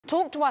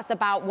Talk to us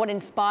about what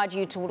inspired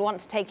you to want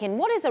to take in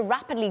what is a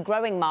rapidly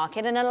growing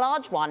market and a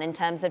large one in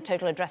terms of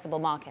total addressable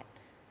market.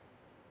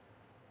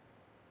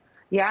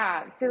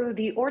 Yeah, so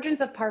the origins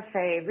of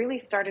Parfait really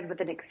started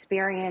with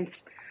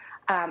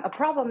a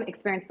problem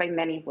experienced by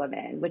many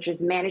women, which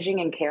is managing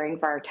and caring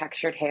for our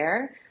textured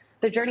hair.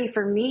 The journey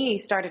for me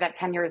started at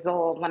 10 years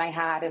old when I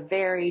had a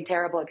very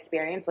terrible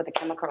experience with a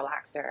chemical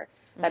relaxer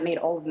that made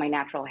all of my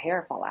natural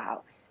hair fall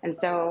out. And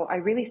so I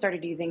really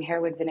started using hair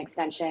wigs and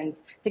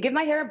extensions to give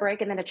my hair a break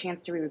and then a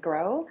chance to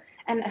regrow,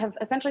 and have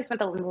essentially spent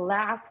the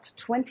last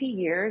 20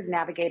 years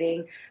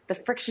navigating the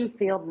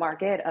friction-filled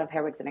market of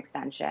hair wigs and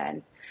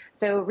extensions.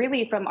 So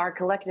really, from our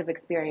collective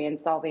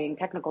experience solving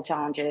technical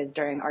challenges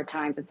during our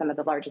times at some of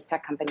the largest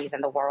tech companies in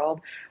the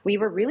world, we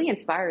were really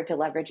inspired to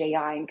leverage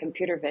AI and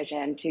computer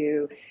vision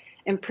to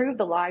improve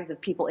the lives of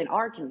people in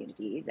our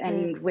communities.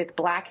 And with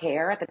black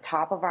hair at the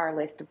top of our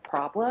list of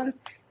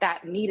problems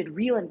that needed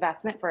real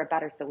investment for a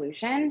better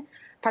solution,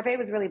 Parfait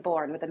was really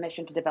born with a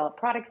mission to develop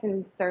products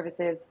and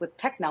services with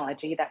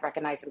technology that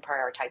recognize and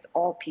prioritize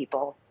all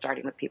people,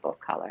 starting with people of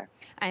color.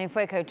 And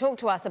Ifueko, talk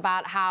to us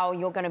about how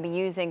you're going to be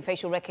using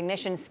facial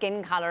recognition,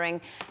 skin coloring,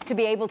 to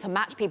be able to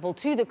match people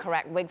to the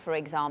correct wig, for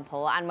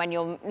example. And when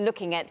you're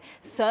looking at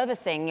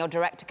servicing your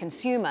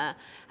direct-to-consumer,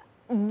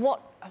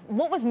 what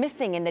was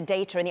missing in the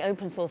data, in the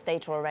open source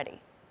data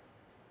already?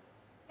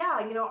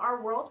 Yeah,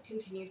 our world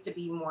continues to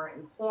be more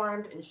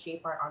informed and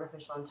shaped by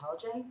artificial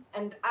intelligence.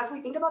 And as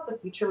we think about the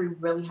future, we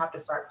really have to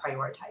start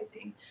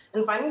prioritizing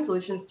and finding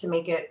solutions to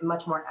make it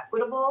much more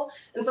equitable.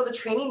 And so the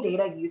training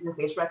data used in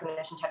facial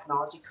recognition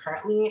technology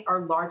currently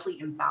are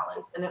largely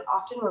imbalanced, and it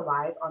often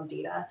relies on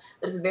data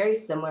that is very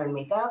similar in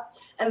makeup.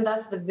 And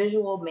thus the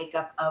visual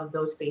makeup of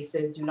those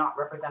faces do not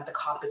represent the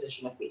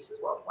composition of faces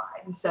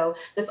worldwide. And so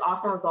this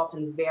often results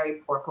in very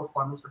poor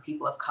performance for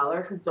people of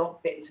color who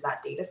don't fit into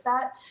that data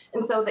set.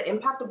 And so the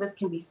impact of this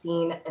can be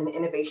seen in the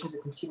innovations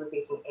in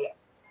consumer-facing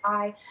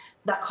AI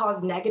that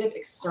cause negative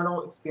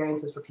external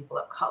experiences for people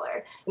of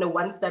color.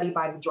 One study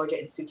by the Georgia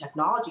Institute of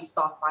Technology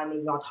saw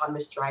findings in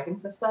autonomous driving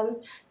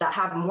systems that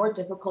have more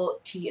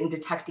difficulty in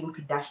detecting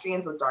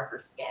pedestrians with darker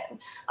skin.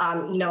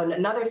 And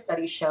another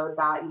study showed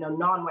that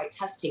non-white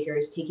test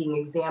takers taking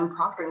exam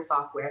proctoring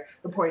software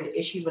reported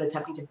issues when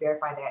attempting to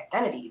verify their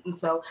identity. And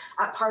so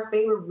at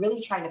Parfait, we're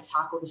really trying to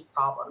tackle this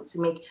problem to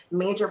make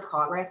major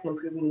progress in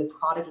improving the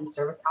product and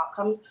service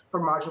outcomes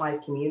for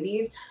marginalized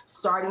communities,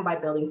 starting by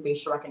building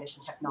facial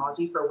recognition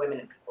technology for women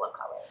and people of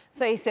color.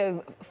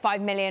 So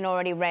 5 million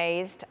already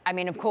raised. I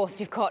mean, of course,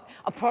 you've got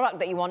a product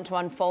that you want to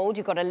unfold.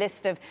 You've got a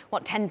list of,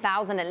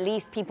 10,000 at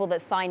least people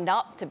that signed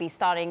up to be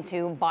starting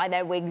to buy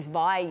their wigs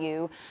via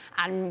you.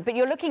 But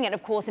you're looking at,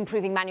 of course,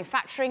 improving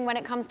manufacturing when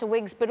it comes to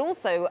wigs, but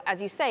also,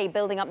 as you say,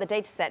 building up the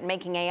data set,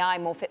 making AI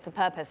more fit for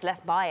purpose,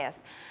 less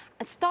bias.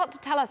 And start to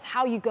tell us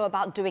how you go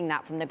about doing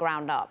that from the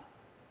ground up.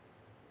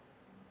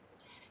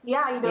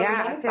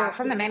 Yeah, so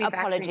from the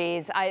manufacturing...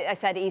 Apologies, I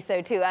said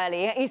Iso too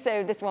early.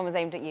 Iso, this one was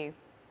aimed at you.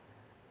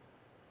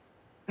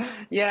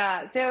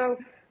 Yeah, so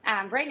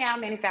right now,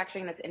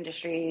 manufacturing in this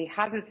industry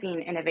hasn't seen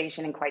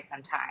innovation in quite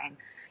some time.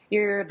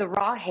 The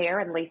raw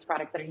hair and lace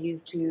products that are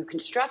used to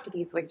construct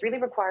these wigs really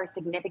require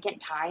significant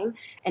time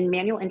and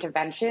manual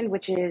intervention,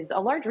 which is a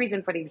large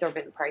reason for the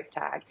exorbitant price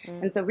tag.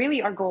 And so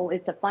really our goal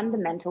is to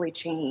fundamentally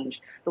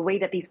change the way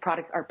that these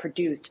products are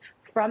produced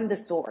from the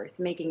source,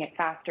 making it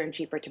faster and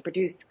cheaper to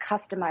produce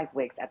customized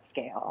wigs at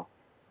scale.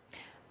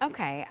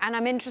 Okay, and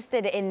I'm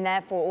interested in,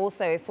 therefore,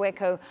 also,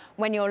 Ifueko,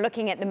 when you're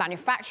looking at the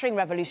manufacturing,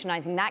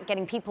 revolutionizing that,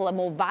 getting people a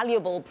more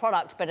valuable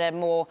product, but a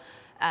more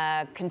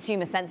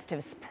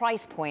consumer-sensitive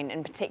price point,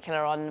 in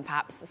particular on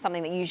perhaps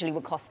something that usually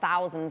would cost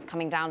thousands,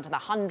 coming down to the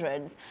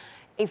hundreds.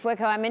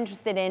 Ifueko, I'm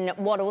interested in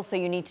what also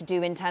you need to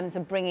do in terms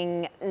of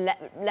bringing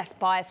less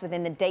bias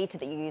within the data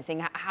that you're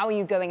using. How are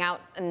you going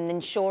out and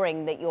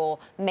ensuring that you're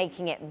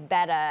making it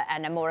better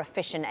and a more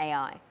efficient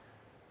AI?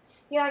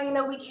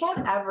 Yeah, we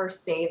can't ever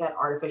say that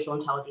artificial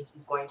intelligence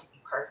is going to be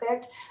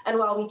perfect. And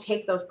while we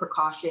take those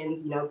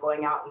precautions,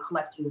 going out and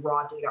collecting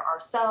raw data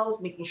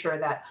ourselves, making sure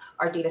that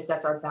our data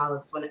sets are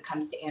balanced when it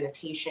comes to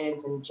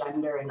annotations and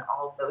gender and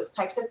all of those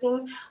types of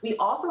things, we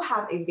also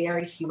have a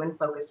very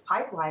human-focused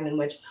pipeline in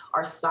which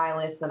our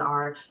stylists and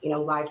our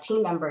live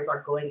team members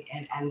are going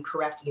in and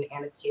correcting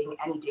and annotating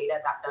any data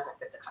that doesn't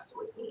fit the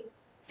customer's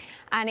needs.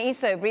 And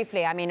Iso,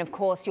 briefly, I mean, of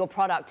course, your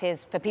product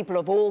is for people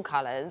of all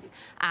colors,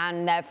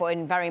 and therefore,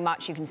 in very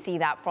much, you can see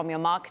that from your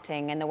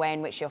marketing and the way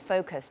in which you're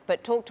focused.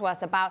 But talk to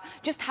us about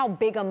just how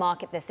big a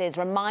market this is.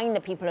 Remind the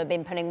people who have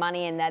been putting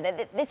money in there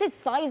that this is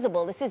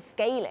sizable, this is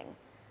scaling.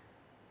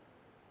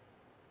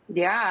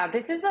 Yeah,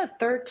 this is a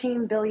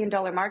 $13 billion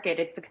market.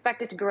 It's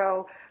expected to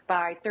grow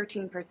by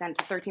 13%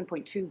 to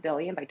 $13.2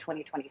 billion by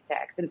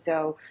 2026. And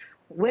so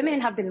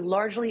women have been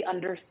largely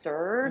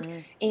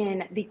underserved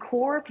in the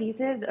core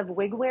pieces of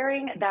wig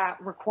wearing that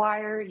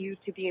require you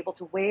to be able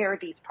to wear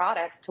these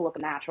products to look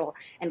natural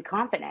and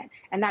confident.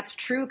 And that's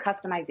true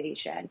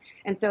customization.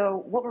 And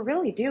so what we're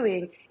really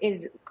doing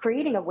is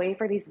creating a way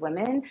for these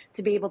women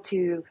to be able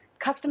to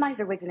customize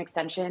their wigs and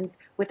extensions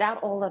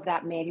without all of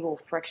that manual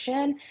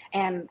friction.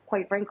 And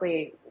quite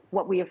frankly,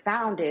 what we have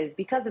found is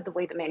because of the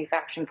way the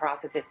manufacturing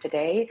process is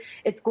today,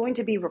 it's going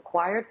to be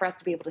required for us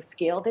to be able to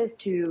scale this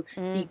to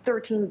the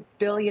 $13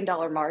 billion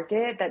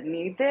market that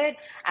needs it.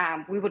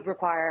 We would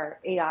require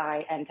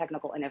AI and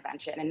technical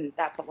intervention, and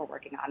that's what we're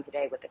working on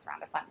today with this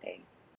round of funding.